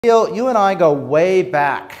You and I go way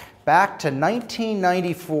back to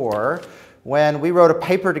 1994, when we wrote a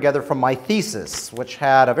paper together from my thesis, which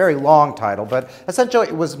had a very long title, but essentially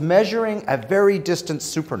it was measuring a very distant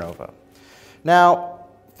supernova. Now,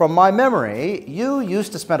 from my memory, you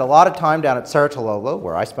used to spend a lot of time down at Cerro,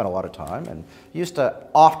 where I spent a lot of time, and used to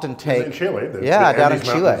often take... In Chile. Down in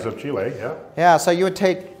Chile. Of Chile, yeah. Yeah, so you would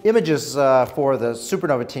take images for the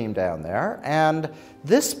supernova team down there, and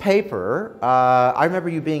this paper, I remember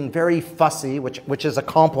you being very fussy, which is a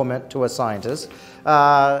compliment to a scientist,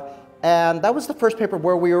 and that was the first paper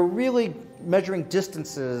where we were really measuring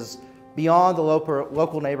distances beyond the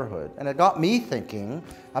local neighborhood. And it got me thinking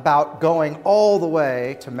about going all the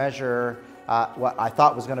way to measure what I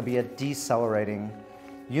thought was going to be a decelerating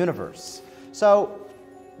universe. So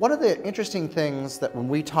one of the interesting things that when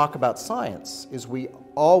we talk about science is we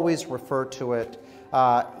always refer to it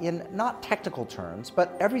in not technical terms,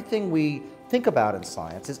 but everything we think about in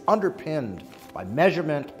science is underpinned by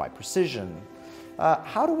measurement, by precision.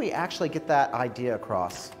 How do we actually get that idea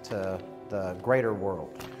across to the greater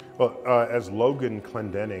world? Well, as Logan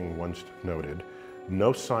Clendenning once noted,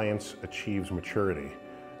 no science achieves maturity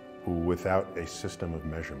without a system of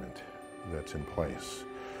measurement that's in place.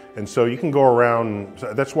 And so you can go around,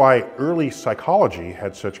 that's why early psychology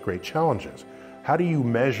had such great challenges. How do you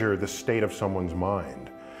measure the state of someone's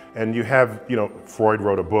mind? And you have, Freud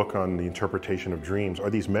wrote a book on the interpretation of dreams.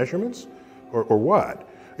 Are these measurements or what?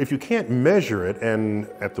 If you can't measure it and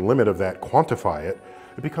at the limit of that quantify it,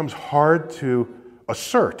 it becomes hard to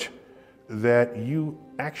assert that you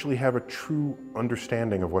actually have a true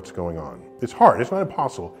understanding of what's going on. It's hard, it's not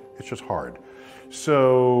impossible, it's just hard.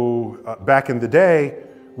 So back in the day,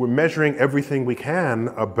 we're measuring everything we can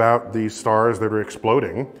about these stars that are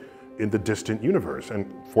exploding in the distant universe. And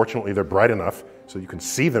fortunately, they're bright enough so you can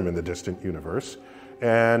see them in the distant universe.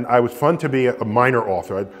 And I was fun to be a minor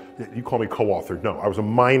author. You call me co-author. No, I was a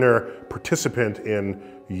minor participant in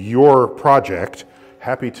your project,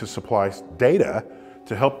 happy to supply data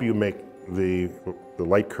to help you make the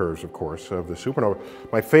light curves, of course, of the supernova.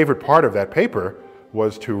 My favorite part of that paper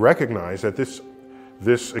was to recognize that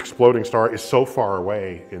this exploding star is so far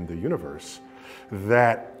away in the universe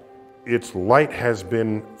that its light has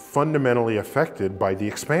been fundamentally affected by the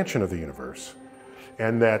expansion of the universe,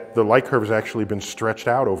 and that the light curve has actually been stretched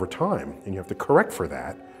out over time, and you have to correct for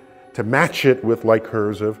that to match it with light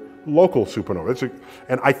curves of local supernova.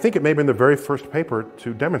 And I think it may have been the very first paper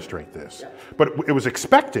to demonstrate this. Yeah. But it was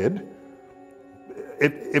expected.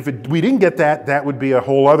 If we didn't get that, that would be a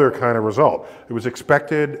whole other kind of result. It was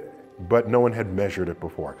expected, but no one had measured it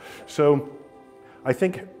before. So I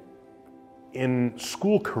think in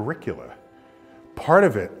school curricula, part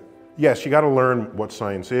of it, yes, you got to learn what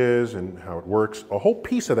science is and how it works. A whole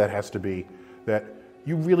piece of that has to be that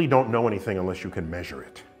you really don't know anything unless you can measure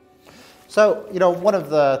it. So, one of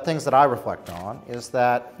the things that I reflect on is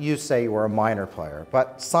that you say you were a minor player,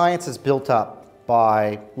 but science is built up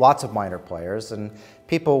by lots of minor players, and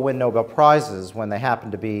people win Nobel Prizes when they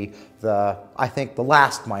happen to be I think, the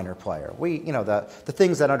last minor player. The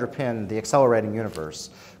things that underpin the accelerating universe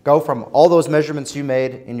go from all those measurements you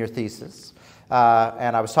made in your thesis.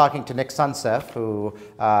 And I was talking to Nick Sunsef, who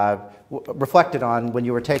reflected on when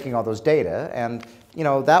you were taking all those data, and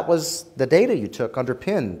that was the data you took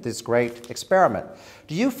underpinned this great experiment.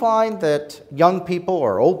 Do you find that young people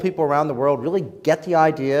or old people around the world really get the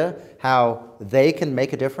idea how they can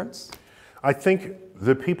make a difference? I think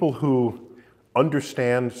the people who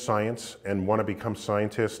understand science and want to become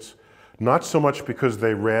scientists, not so much because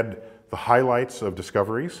they read the highlights of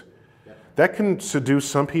discoveries, that can seduce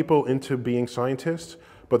some people into being scientists,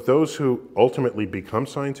 but those who ultimately become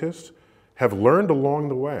scientists have learned along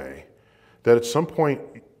the way that at some point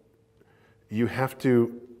you have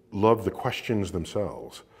to love the questions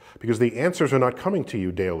themselves, because the answers are not coming to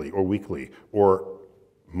you daily or weekly or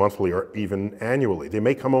monthly or even annually. They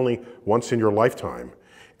may come only once in your lifetime.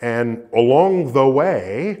 And along the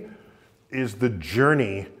way is the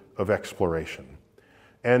journey of exploration.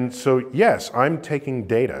 And so, yes, I'm taking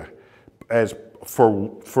data as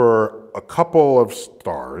for a couple of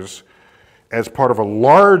stars as part of a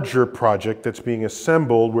larger project that's being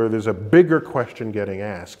assembled where there's a bigger question getting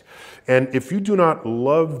asked. And if you do not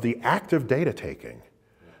love the active data taking,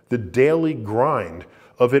 the daily grind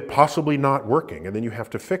of it possibly not working, and then you have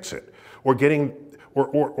to fix it,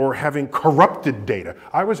 or having corrupted data.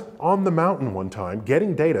 I was on the mountain one time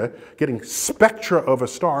getting data, getting spectra of a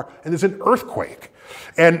star, and there's an earthquake.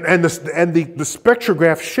 And the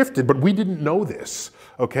spectrograph shifted, but we didn't know this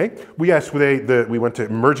Okay, yes, we went to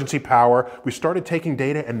emergency power. We started taking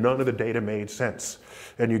data and none of the data made sense.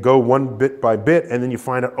 And you go one bit by bit and then you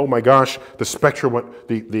find out, oh my gosh, the spectrograph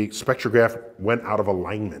went out of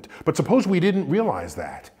alignment. But suppose we didn't realize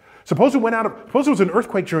that. Suppose it was an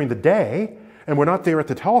earthquake during the day and we're not there at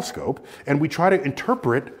the telescope and we try to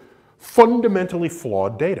interpret fundamentally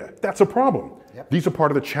flawed data. That's a problem. Yep. These are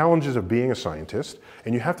part of the challenges of being a scientist,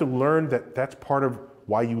 and you have to learn that that's part of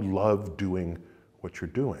why you love doing what you're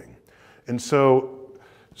doing. And so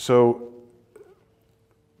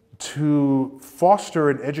to foster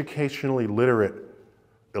an educationally literate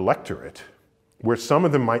electorate, where some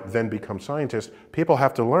of them might then become scientists, people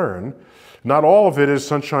have to learn not all of it is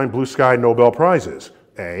sunshine, blue sky, Nobel Prizes,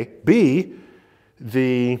 A. B,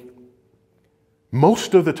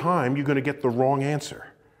 most of the time you're going to get the wrong answer,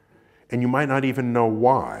 and you might not even know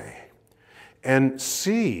why. And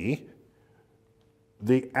C,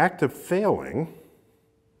 the act of failing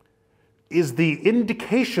is the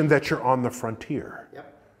indication that you're on the frontier.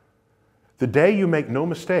 Yep. The day you make no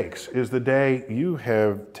mistakes is the day you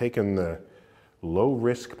have taken the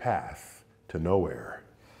low-risk path to nowhere.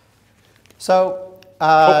 So,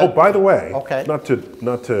 by the way, okay. not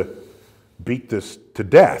to beat this to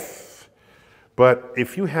death, but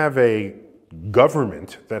if you have a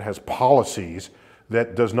government that has policies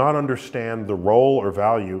that does not understand the role or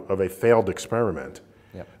value of a failed experiment,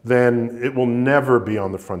 yep, then it will never be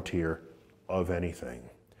on the frontier of anything.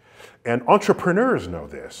 And entrepreneurs know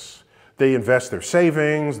this. They invest their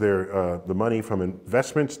savings, the money from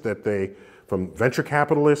investments from venture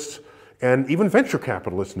capitalists, and even venture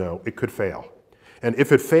capitalists know it could fail. And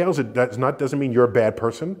if it fails, it doesn't mean you're a bad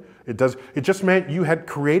person. It just meant you had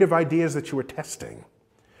creative ideas that you were testing.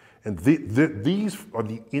 And these are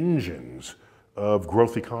the engines of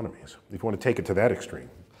growth economies, if you want to take it to that extreme.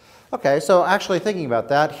 Okay, so actually thinking about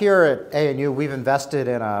that, here at ANU we've invested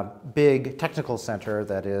in a big technical center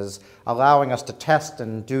that is allowing us to test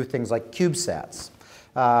and do things like CubeSats.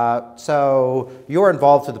 So you're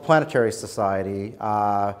involved through the Planetary Society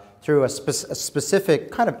through a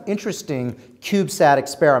specific kind of interesting CubeSat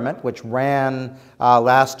experiment which ran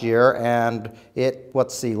last year, and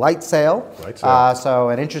let's see, light sail. So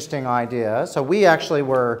an interesting idea. So we actually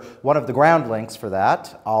were one of the ground links for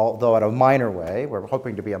that, although in a minor way. We're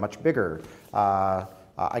hoping to be a much bigger,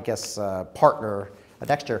 I guess, partner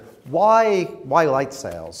next year. Why light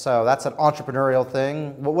sails? So that's an entrepreneurial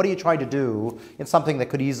thing. What are you trying to do in something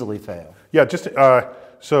that could easily fail? Yeah, just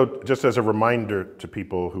as a reminder to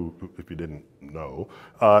people who if you didn't know,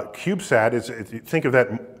 CubeSat think of that.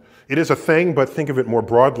 It is a thing, but think of it more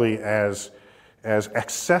broadly as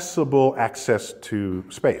accessible access to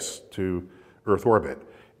space, to Earth orbit,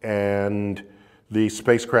 and the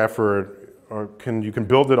spacecraft you can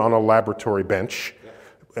build it on a laboratory bench.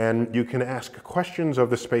 And you can ask questions of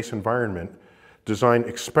the space environment, design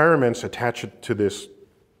experiments, attach it to this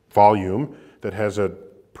volume that has a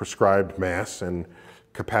prescribed mass and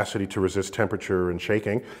capacity to resist temperature and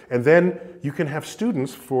shaking. And then you can have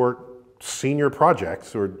students for senior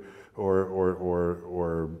projects or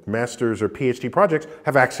master's or PhD projects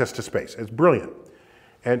have access to space. It's brilliant.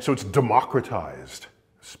 And so it's democratized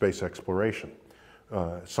space exploration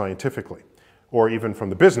scientifically, or even from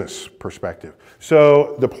the business perspective.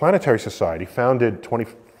 So the Planetary Society, founded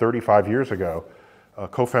 35 years ago,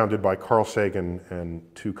 co-founded by Carl Sagan and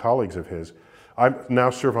two colleagues of his. I now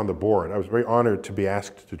serve on the board. I was very honored to be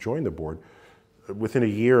asked to join the board within a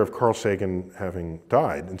year of Carl Sagan having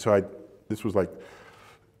died. And so this was like,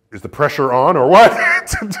 is the pressure on or what?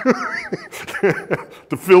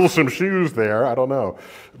 to fill some shoes there, I don't know.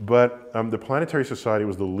 But the Planetary Society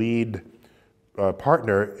was the lead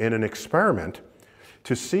partner in an experiment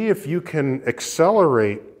to see if you can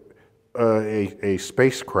accelerate a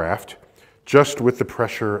spacecraft just with the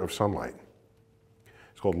pressure of sunlight.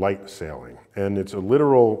 It's called light sailing, and it's a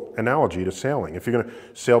literal analogy to sailing. If you're going to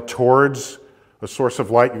sail towards a source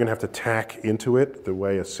of light, you're going to have to tack into it the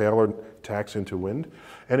way a sailor tacks into wind.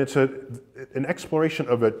 And it's an exploration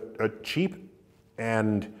of a cheap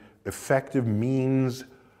and effective means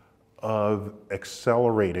of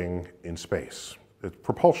accelerating in space. It's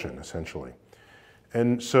propulsion, essentially.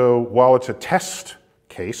 And so while it's a test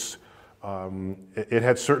case, it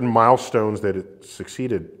had certain milestones that it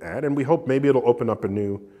succeeded at, and we hope maybe it'll open up a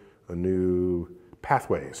new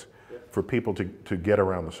pathways for people to get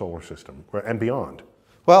around the solar system and beyond.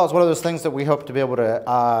 Well, it's one of those things that we hope to be able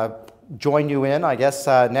to join you in, I guess,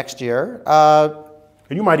 next year.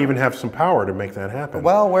 And you might even have some power to make that happen.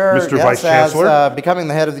 Well, Mr. Vice Chancellor. As becoming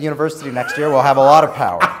the head of the university next year, we'll have a lot of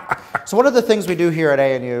power. So one of the things we do here at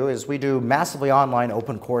ANU is we do massively online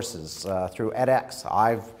open courses through edX.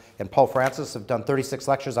 I've and Pope Francis have done 36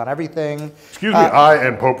 lectures on everything. Excuse me, I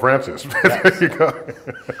and Pope Francis. There you go.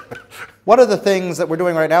 One of the things that we're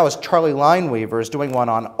doing right now is Charlie Lineweaver is doing one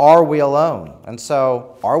on Are We Alone? And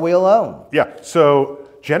so, are we alone? Yeah, so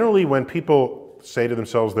generally when people say to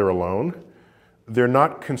themselves they're alone, they're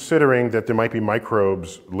not considering that there might be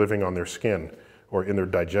microbes living on their skin or in their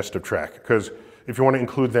digestive tract. Because if you want to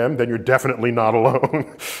include them, then you're definitely not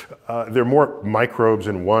alone. There are more microbes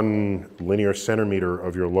in 1 linear centimeter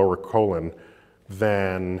of your lower colon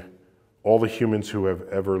than all the humans who have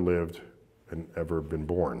ever lived and ever been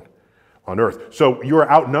born on Earth. So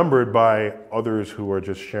you're outnumbered by others who are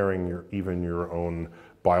just sharing even your own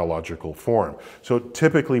biological form. So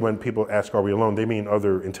typically when people ask, are we alone, they mean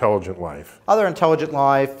other intelligent life. Other intelligent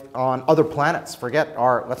life on other planets. Forget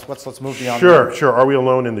our, let's move beyond. Sure. Are we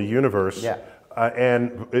alone in the universe? Yeah.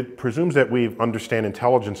 And it presumes that we understand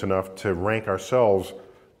intelligence enough to rank ourselves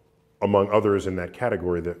among others in that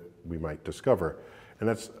category that we might discover. And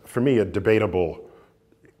that's, for me, a debatable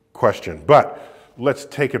question. But let's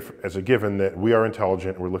take it as a given that we are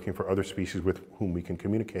intelligent and we're looking for other species with whom we can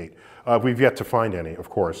communicate. We've yet to find any, of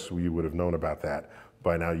course. You would have known about that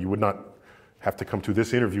by now. You would not have to come to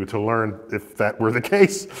this interview to learn if that were the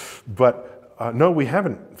case. But no, we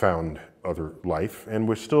haven't found other life, and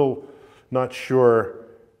we're still not sure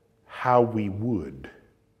how we would.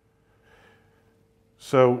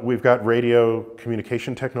 So we've got radio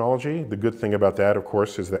communication technology. The good thing about that, of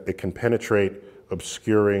course, is that it can penetrate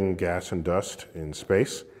obscuring gas and dust in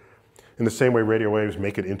space. In the same way radio waves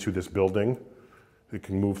make it into this building, it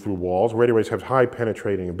can move through walls. Radio waves have high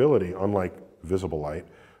penetrating ability, unlike visible light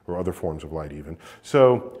or other forms of light even.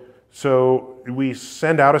 So we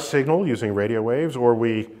send out a signal using radio waves, or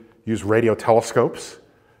we use radio telescopes,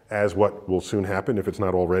 as what will soon happen if it's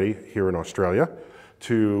not already here in Australia,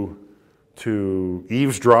 to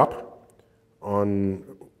eavesdrop on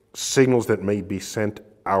signals that may be sent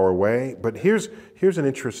our way. But here's an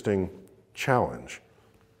interesting challenge.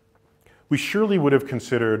 We surely would have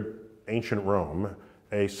considered ancient Rome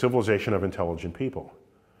a civilization of intelligent people.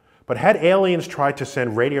 But had aliens tried to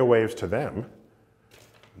send radio waves to them,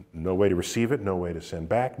 no way to receive it, no way to send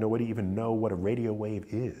back, no way to even know what a radio wave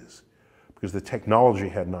is, because the technology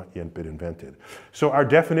had not yet been invented. So our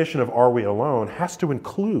definition of are we alone has to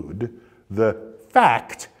include the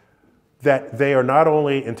fact that they are not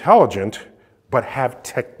only intelligent, but have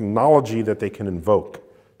technology that they can invoke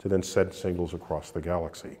to then send signals across the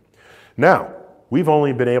galaxy. Now, we've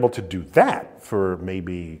only been able to do that for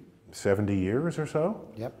maybe 70 years or so.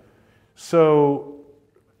 Yep. So,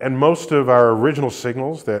 and most of our original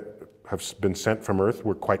signals that have been sent from Earth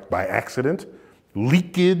were quite by accident.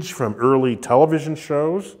 Leakage from early television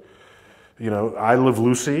shows, you know, I Love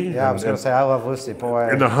Lucy. Yeah, I was going to say I Love Lucy, boy.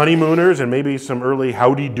 And the Honeymooners, and maybe some early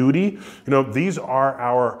Howdy Doody. You know, these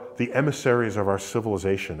are the emissaries of our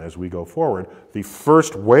civilization as we go forward. The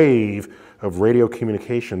first wave of radio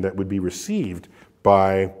communication that would be received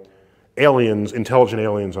by aliens, intelligent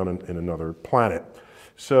aliens in another planet.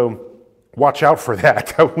 So watch out for that.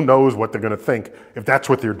 Who knows what they're going to think if that's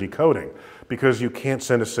what they're decoding? Because you can't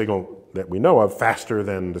send a signal that we know of faster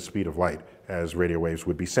than the speed of light as radio waves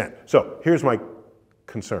would be sent. So here's my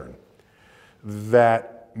concern,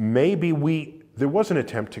 that maybe there was an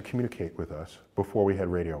attempt to communicate with us before we had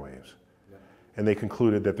radio waves. Yeah. And they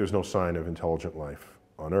concluded that there's no sign of intelligent life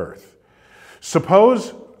on Earth.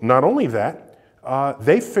 Suppose, not only that,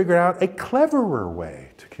 they figured out a cleverer way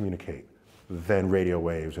to communicate than radio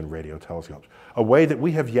waves and radio telescopes, a way that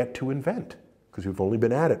we have yet to invent, because we've only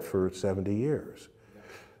been at it for 70 years.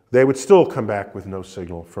 They would still come back with no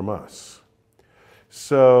signal from us.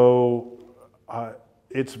 So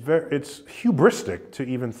it's hubristic to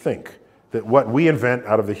even think that what we invent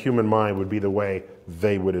out of the human mind would be the way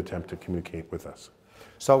they would attempt to communicate with us.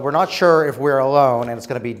 So we're not sure if we're alone, and it's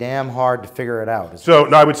going to be damn hard to figure it out. So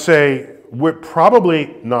no, I would say we're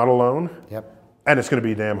probably not alone. Yep. And it's going to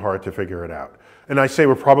be damn hard to figure it out. And I say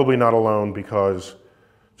we're probably not alone because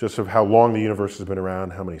just of how long the universe has been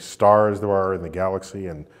around, how many stars there are in the galaxy,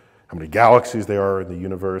 and how many galaxies there are in the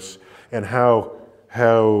universe, and how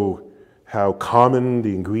common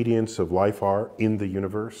the ingredients of life are in the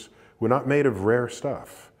universe. We're not made of rare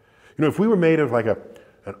stuff. You know, if we were made of like an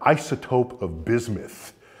isotope of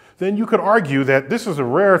bismuth, then you could argue that this is a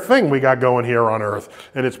rare thing we got going here on Earth,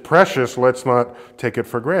 and it's precious, let's not take it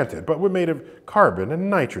for granted. But we're made of carbon and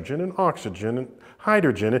nitrogen and oxygen and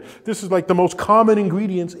hydrogen. And this is like the most common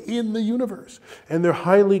ingredients in the universe, and they're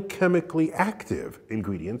highly chemically active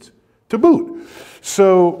ingredients to boot.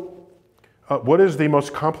 So what is the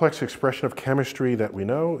most complex expression of chemistry that we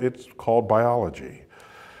know? It's called biology.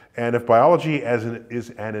 And if biology is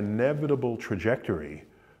an inevitable trajectory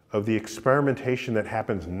of the experimentation that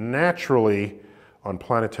happens naturally on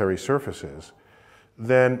planetary surfaces,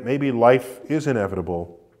 then maybe life is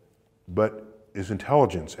inevitable, but is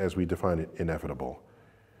intelligence as we define it inevitable?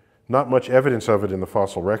 Not much evidence of it in the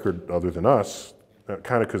fossil record other than us,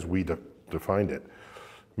 kind of because we defined it.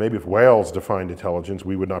 Maybe if whales defined intelligence,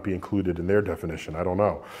 we would not be included in their definition, I don't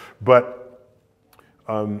know. But,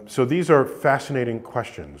 so these are fascinating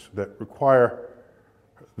questions that require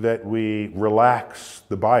that we relax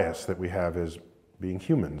the bias that we have as being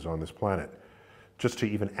humans on this planet, just to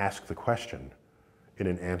even ask the question in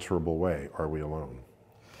an answerable way, are we alone?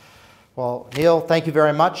 Well, Neil, thank you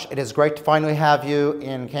very much. It is great to finally have you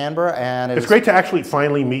in Canberra, and it's great to actually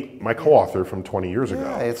finally meet my co-author from 20 years ago.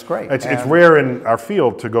 Yeah, it's great. It's rare in our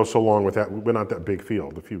field to go so long without, we're not that big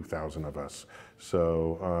field, a few thousand of us.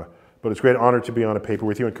 So, but it's a great honor to be on a paper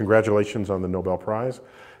with you, and congratulations on the Nobel Prize.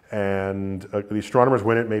 And the astronomers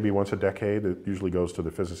win it maybe once a decade. It usually goes to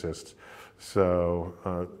the physicists. So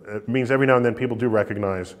it means every now and then people do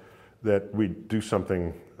recognize that we do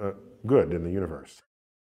something good in the universe.